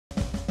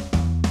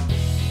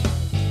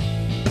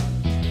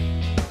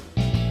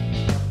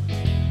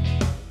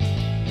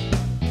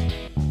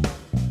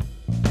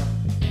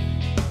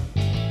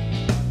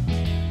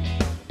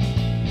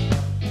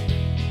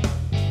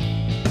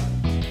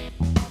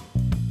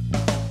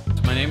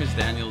name is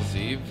Daniel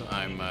Ziv.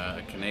 I'm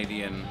a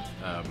Canadian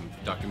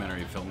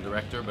documentary film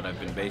director, but I've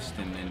been based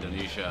in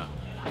Indonesia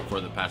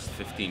for the past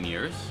 15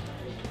 years.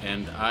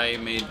 And I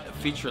made a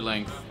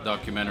feature-length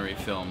documentary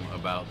film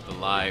about the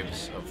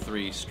lives of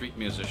 3 street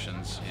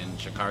musicians in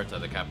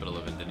Jakarta, the capital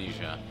of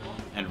Indonesia.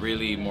 And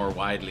really, more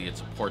widely,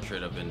 it's a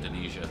portrait of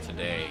Indonesia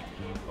today.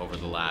 Over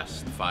the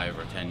last 5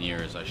 or 10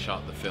 years, I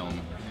shot the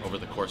film over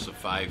the course of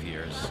 5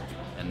 years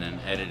and then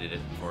edited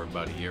it for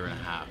about a year and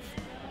a half.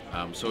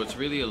 So it's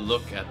really a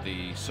look at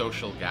the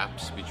social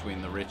gaps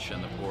between the rich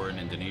and the poor in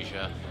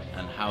Indonesia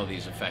and how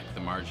these affect the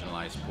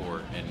marginalized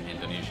poor in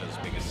Indonesia's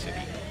biggest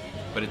city.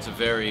 But it's a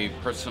very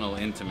personal,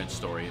 intimate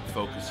story. It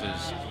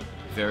focuses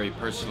very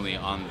personally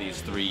on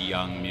these 3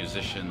 young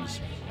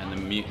musicians, and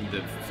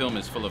the film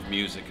is full of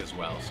music as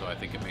well, so I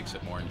think it makes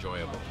it more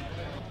enjoyable.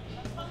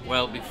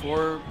 Well,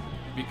 before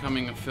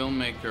becoming a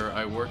filmmaker,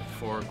 I worked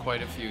for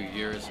quite a few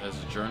years as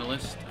a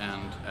journalist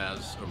and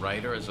as a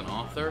writer, as an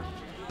author,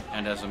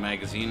 and as a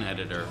magazine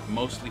editor,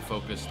 mostly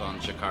focused on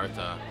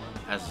Jakarta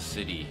as a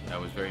city. I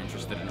was very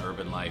interested in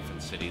urban life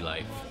and city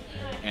life.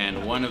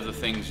 And one of the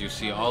things you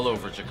see all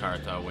over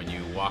Jakarta when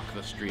you walk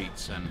the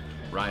streets and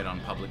ride on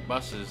public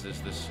buses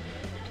is this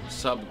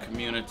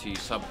sub-community,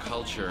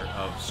 subculture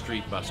of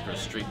street buskers,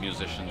 street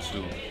musicians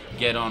who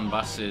get on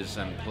buses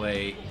and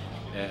play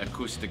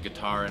acoustic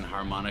guitar and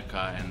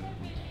harmonica and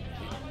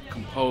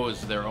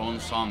compose their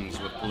own songs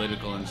with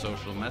political and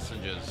social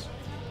messages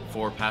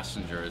for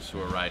passengers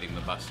who are riding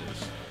the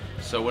buses.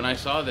 So when I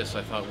saw this,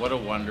 I thought, what a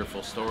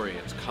wonderful story.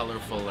 It's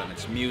colorful and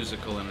it's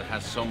musical and it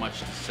has so much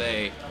to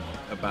say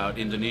about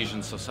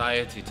Indonesian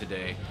society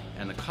today.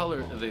 And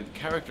the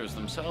characters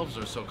themselves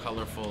are so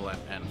colorful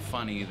and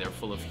funny. They're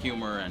full of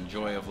humor and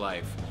joy of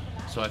life.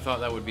 So I thought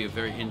that would be a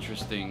very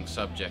interesting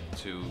subject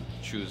to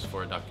choose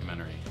for a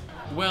documentary.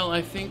 Well,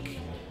 I think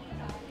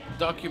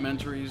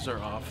documentaries are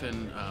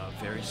often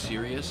very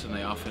serious, and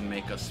they often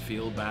make us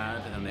feel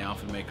bad, and they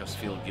often make us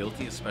feel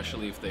guilty,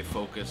 especially if they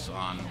focus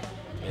on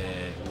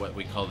what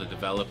we call the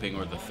developing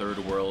or the third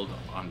world,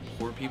 on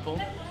poor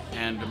people.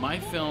 And my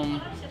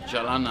film,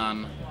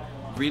 Jalanan,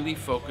 really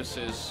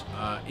focuses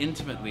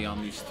intimately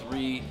on these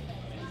 3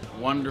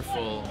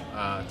 wonderful,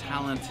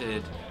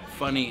 talented,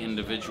 funny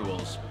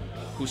individuals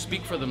who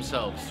speak for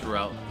themselves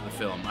throughout the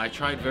film. I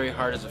tried very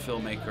hard as a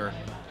filmmaker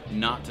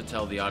not to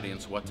tell the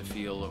audience what to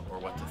feel or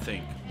what to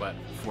think, but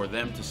for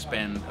them to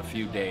spend a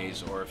few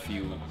days or a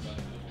few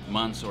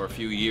months or a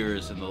few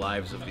years in the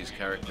lives of these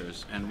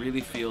characters and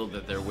really feel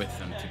that they're with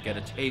them, to get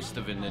a taste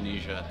of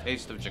Indonesia, a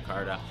taste of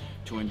Jakarta,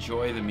 to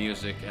enjoy the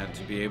music and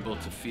to be able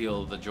to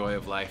feel the joy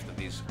of life that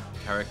these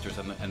characters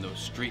and the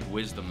street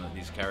wisdom that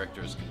these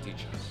characters can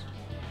teach us.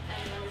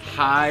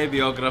 Hi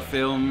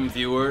Biografilm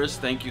viewers,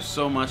 thank you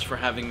so much for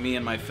having me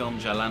and my film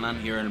Jalanan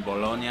here in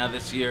Bologna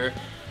this year.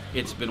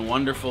 It's been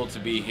wonderful to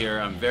be here.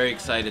 I'm very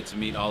excited to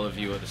meet all of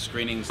you at the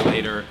screenings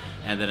later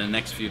and in the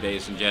next few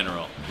days in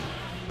general.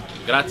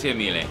 Grazie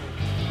mille.